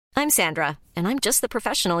I'm Sandra, and I'm just the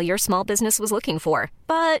professional your small business was looking for.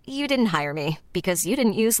 But you didn't hire me because you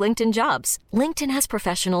didn't use LinkedIn Jobs. LinkedIn has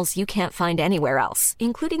professionals you can't find anywhere else,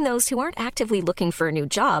 including those who aren't actively looking for a new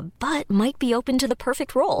job, but might be open to the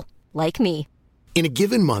perfect role, like me. In a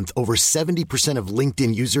given month, over 70% of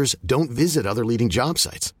LinkedIn users don't visit other leading job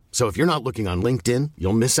sites. So if you're not looking on LinkedIn,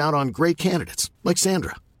 you'll miss out on great candidates like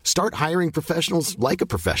Sandra. Start hiring professionals like a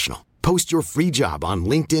professional. Post your free job on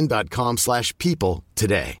linkedin.com/people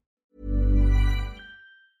today.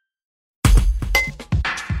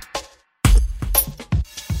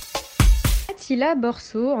 Attila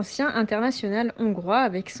Borso, ancien international hongrois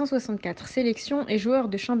avec 164 sélections et joueur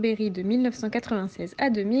de Chambéry de 1996 à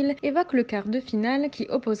 2000, évoque le quart de finale qui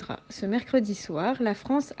opposera ce mercredi soir la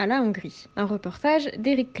France à la Hongrie. Un reportage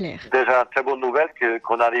d'Éric Clair. Déjà, très bonne nouvelle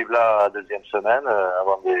qu'on arrive là à la deuxième semaine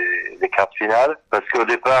avant des quarts de finale, parce qu'au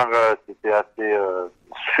départ c'était assez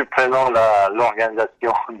surprenant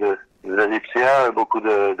l'organisation de l'Égyptien, beaucoup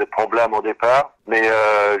de problèmes au départ, mais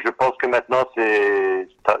je pense que maintenant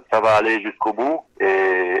ça va aller jusqu'au bout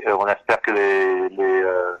et on espère que les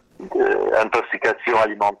intoxications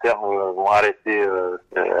alimentaires vont arrêter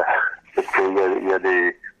parce qu'il y a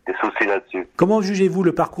des soucis là-dessus. Comment jugez-vous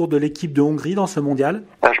le parcours de l'équipe de Hongrie dans ce mondial ?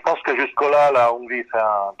 Je pense que jusque-là, la Hongrie fait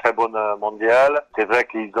un très bon mondial. C'est vrai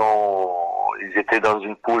qu'ils étaient dans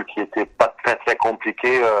une poule qui était pas très très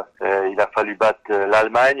compliquée. Il a fallu battre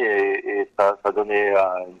l'Allemagne et ça donnait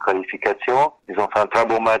une qualification. Ils ont fait un très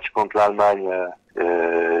bon match contre l'Allemagne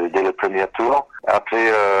dès le premier tour. Après,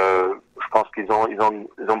 je pense qu'ils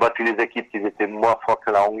ont battu les équipes qui étaient moins fortes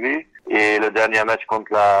que la Hongrie. Et le dernier match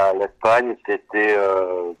contre l'Espagne, c'était,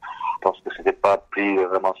 je pense que c'était pas pris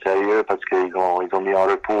vraiment sérieux parce qu'ils ont mis en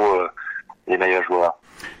repos les meilleurs joueurs.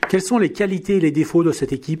 Quelles sont les qualités et les défauts de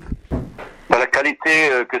cette équipe ? La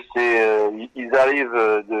qualité, ils arrivent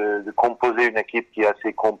de composer une équipe qui est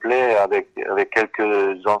assez complète avec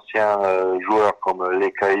quelques anciens joueurs comme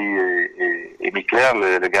Lekai et Mikler,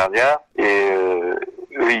 le gardien. Et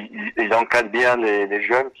eux, ils encadrent bien les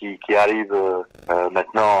jeunes qui arrivent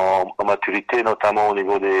maintenant en maturité, notamment au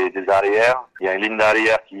niveau des arrières. Il y a une ligne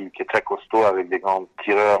d'arrière qui est très costaud avec des grands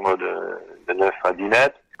tireurs de 9 à 10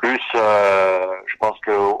 mètres. Plus, je pense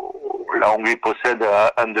que la Hongrie possède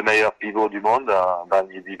un des meilleurs pivots du monde, un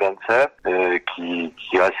Yedi Bensev, qui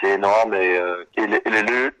est assez énorme et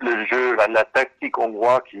le jeu, la tactique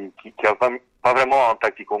hongroise qui a pas vraiment en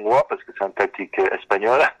tactique hongroise parce que c'est une tactique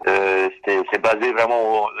espagnole. C'est basé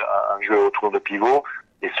vraiment un jeu autour de pivot.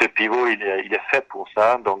 Et ce pivot, il est fait pour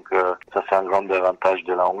ça, donc ça c'est un grand avantage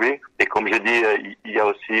de la Hongrie. Et comme j'ai dit, il y a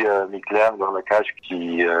aussi Mikler dans la cage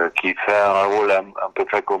qui fait un rôle un peu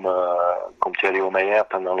près comme Thierry Omeyer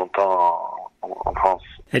pendant longtemps en France.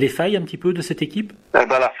 Et les failles un petit peu de cette équipe ? La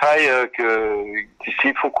faille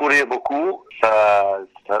s'il faut courir beaucoup, ça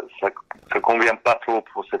convient pas trop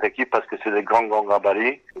pour cette équipe parce que c'est des grands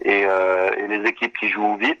gabarits et les équipes qui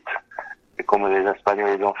jouent vite. Comme les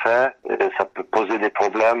Espagnols ils ont fait, ça peut poser des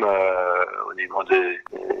problèmes au niveau des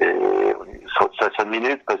 60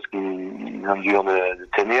 minutes parce qu'ils ont dur de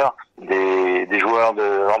tenir. Des joueurs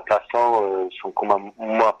de remplaçants sont quand même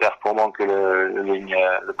moins performants que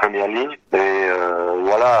le première ligne. Et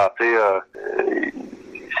voilà, après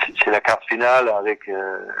c'est la carte finale avec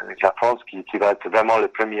la France qui va être vraiment le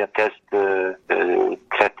premier test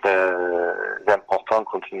très important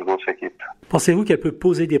contre une grosse équipe. Pensez-vous qu'elle peut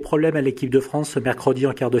poser des problèmes à l'équipe de France ce mercredi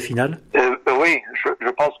en quart de finale ? Oui, je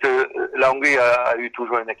pense que la Hongrie a eu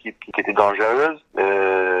toujours une équipe qui était dangereuse.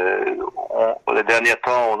 Les derniers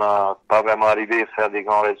temps, on n'a pas vraiment arrivé à faire des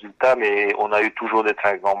grands résultats, mais on a eu toujours des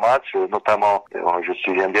très grands matchs, notamment, je me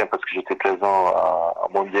souviens bien parce que j'étais présent à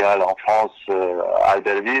Mondial en France, à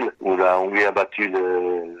Albertville, où la Hongrie a battu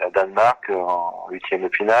la Danemark en huitième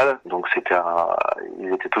de finale. Donc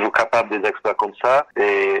ils étaient toujours capables des exploits comme ça,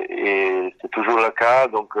 et c'est toujours le cas.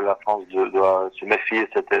 Donc la France doit se méfier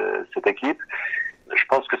de cette équipe. Je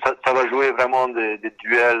pense que ça va jouer vraiment des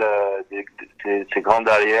duels, ces grandes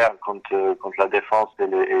arrières contre la défense et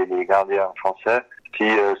les gardiens français.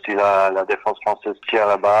 Si la défense française tient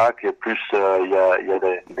la baraque, et plus il y a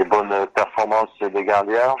des bonnes performances des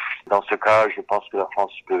gardiens, dans ce cas, je pense que la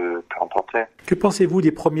France peut remporter. Que pensez-vous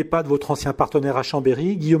des premiers pas de votre ancien partenaire à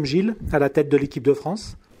Chambéry, Guillaume Gilles, à la tête de l'équipe de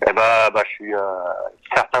France ? Je suis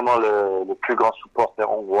certainement le plus grand supporter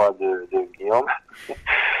hongrois de Guillaume.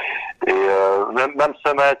 Et même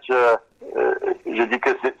ce match, je dis que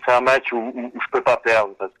c'est un match où je peux pas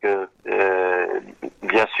perdre parce que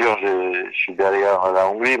bien sûr je suis derrière la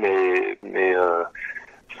Hongrie, mais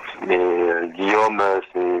Guillaume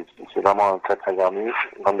c'est vraiment un très très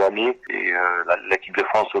grand ami et l'équipe de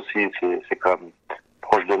France aussi c'est comme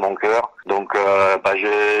proche de mon cœur. Donc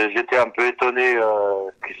j'étais un peu étonné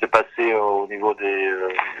ce qui s'est passé au niveau des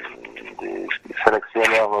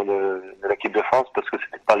sélectionneurs de l'équipe de France, parce que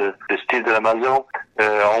c'était pas le style de la maison.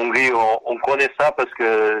 En Hongrie, on connaît ça parce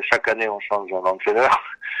que chaque année on change un entraîneur.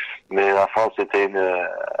 Mais la France était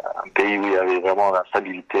un pays où il y avait vraiment la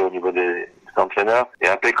stabilité au niveau des entraîneurs. Et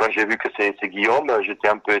après, quand j'ai vu que c'est Guillaume, j'étais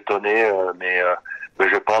un peu étonné, mais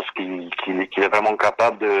je pense qu'il est vraiment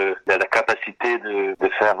capable de la capacité de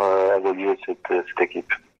faire évoluer cette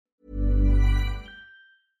équipe.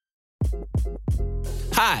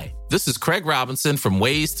 Hi, this is Craig Robinson from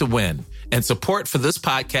Ways to Win, and support for this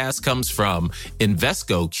podcast comes from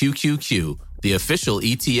Invesco QQQ, the official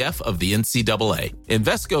ETF of the NCAA.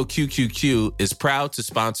 Invesco QQQ is proud to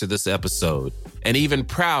sponsor this episode, and even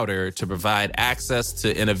prouder to provide access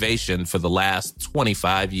to innovation for the last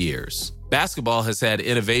 25 years. Basketball has had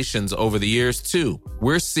innovations over the years, too.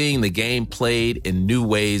 We're seeing the game played in new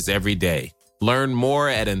ways every day. Learn more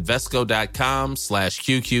at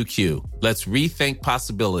Invesco.com/QQQ. Let's rethink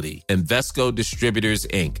possibility. Invesco Distributors,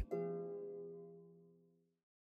 Inc.